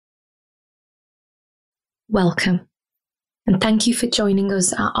Welcome, and thank you for joining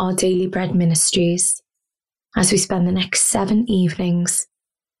us at our Daily Bread Ministries as we spend the next 7 evenings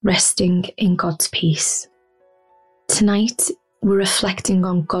resting in God's peace. Tonight, we're reflecting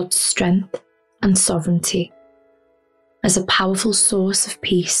on God's strength and sovereignty as a powerful source of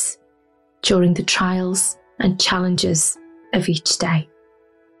peace during the trials and challenges of each day.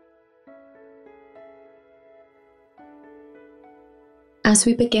 As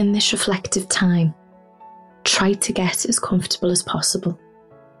we begin this reflective time, try to get as comfortable as possible.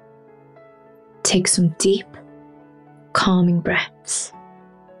 Take some deep, calming breaths.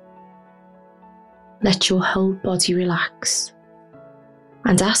 Let your whole body relax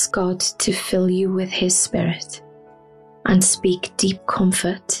and ask God to fill you with His Spirit and speak deep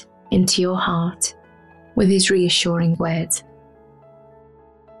comfort into your heart with His reassuring words.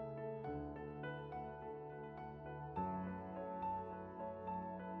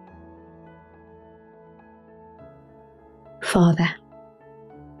 Father,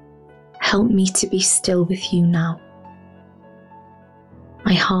 help me to be still with you now.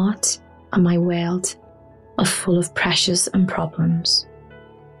 My heart and my world are full of pressures and problems.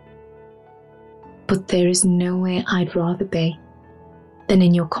 But there is nowhere I'd rather be than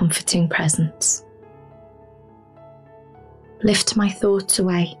in your comforting presence. Lift my thoughts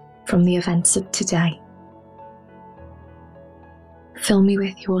away from the events of today. Fill me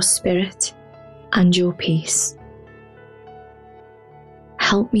with your Spirit and your peace.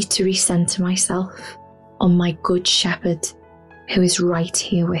 Help me to recenter myself on my Good Shepherd who is right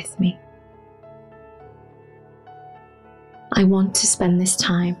here with me. I want to spend this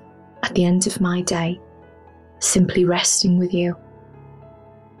time at the end of my day simply resting with you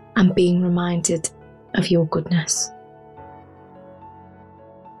and being reminded of your goodness.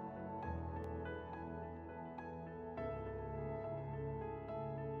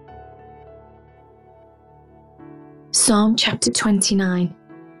 Psalm chapter 29,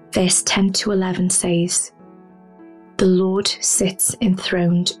 verse 10 to 11 says, "The Lord sits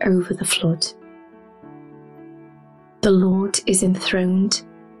enthroned over the flood. The Lord is enthroned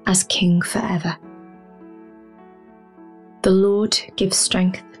as King forever. The Lord gives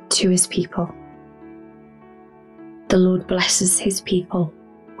strength to His people. The Lord blesses His people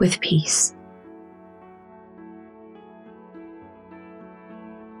with peace."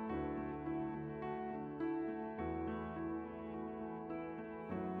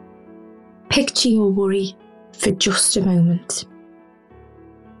 Picture your worry for just a moment.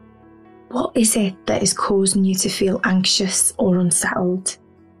 What is it that is causing you to feel anxious or unsettled?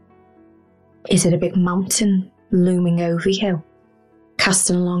 Is it a big mountain looming over you,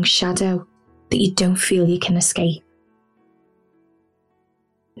 casting a long shadow that you don't feel you can escape?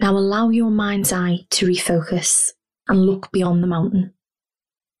 Now allow your mind's eye to refocus and look beyond the mountain.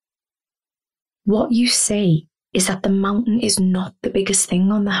 What you see is that the mountain is not the biggest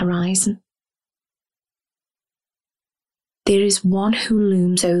thing on the horizon. There is one who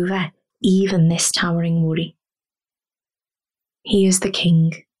looms over even this towering worry. He is the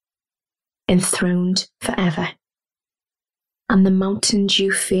King, enthroned forever, and the mountains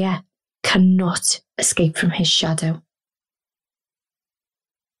you fear cannot escape from His shadow.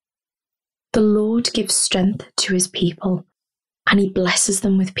 The Lord gives strength to His people, and He blesses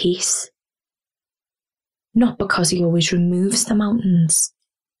them with peace. Not because He always removes the mountains,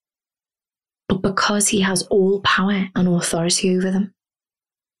 but because He has all power and authority over them.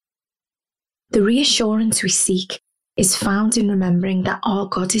 The reassurance we seek is found in remembering that our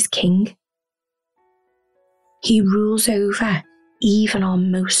God is King. He rules over even our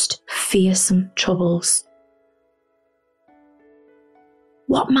most fearsome troubles.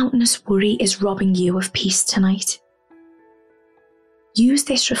 What mountainous worry is robbing you of peace tonight? Use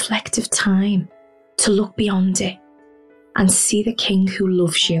this reflective time to look beyond it and see the King who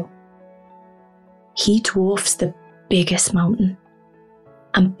loves you. He dwarfs the biggest mountain,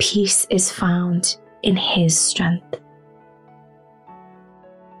 and peace is found in His strength.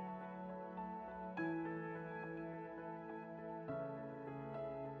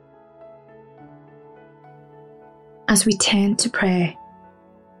 As we turn to prayer,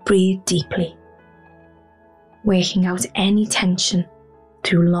 breathe deeply, working out any tension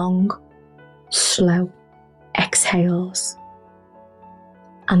through long, slow exhales,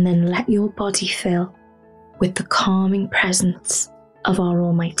 and then let your body fill with the calming presence of our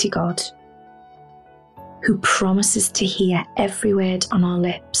Almighty God, who promises to hear every word on our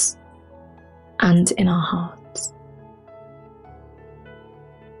lips and in our hearts.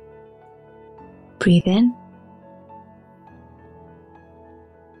 Breathe in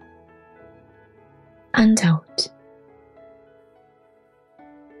and out.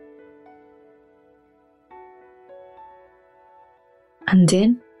 and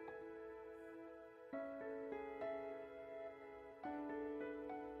in,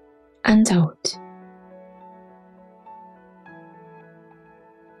 and out.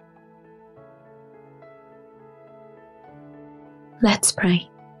 Let's pray.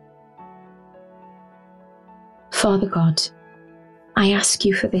 Father God, I ask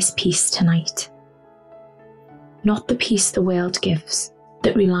you for this peace tonight. Not the peace the world gives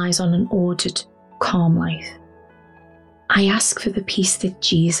that relies on an ordered, calm life. I ask for the peace that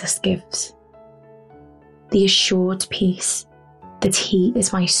Jesus gives. The assured peace that He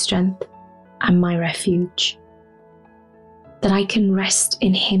is my strength and my refuge. That I can rest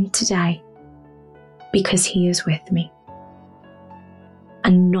in Him today because He is with me.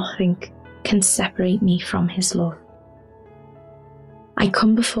 And nothing can separate me from His love. I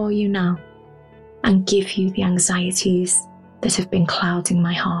come before you now and give you the anxieties that have been clouding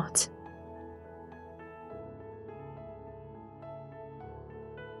my heart.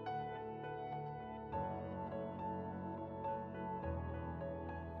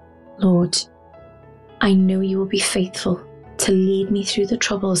 Lord, I know you will be faithful to lead me through the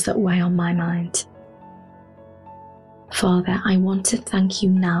troubles that weigh on my mind. Father, I want to thank you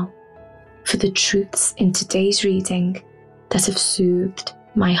now for the truths in today's reading that have soothed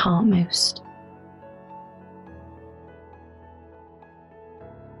my heart most.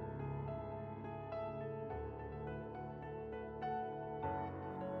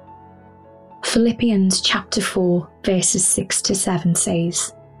 Philippians chapter 4 verses 6 to 7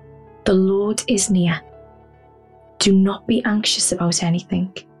 says, "The Lord is near. Do not be anxious about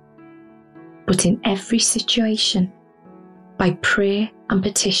anything, but in every situation, by prayer and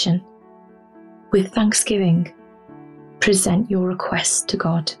petition, with thanksgiving, present your requests to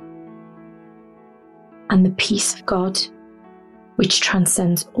God. And the peace of God, which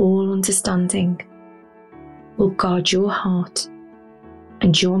transcends all understanding, will guard your heart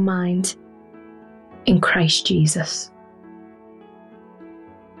and your mind in Christ Jesus."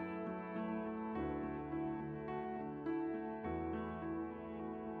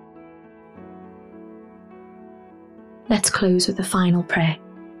 Let's close with a final prayer.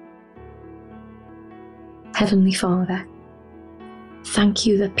 Heavenly Father, thank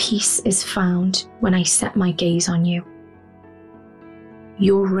you that peace is found when I set my gaze on you.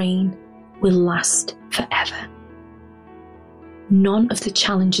 Your reign will last forever. None of the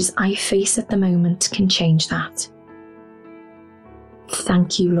challenges I face at the moment can change that.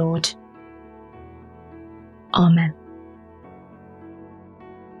 Thank you, Lord. Amen.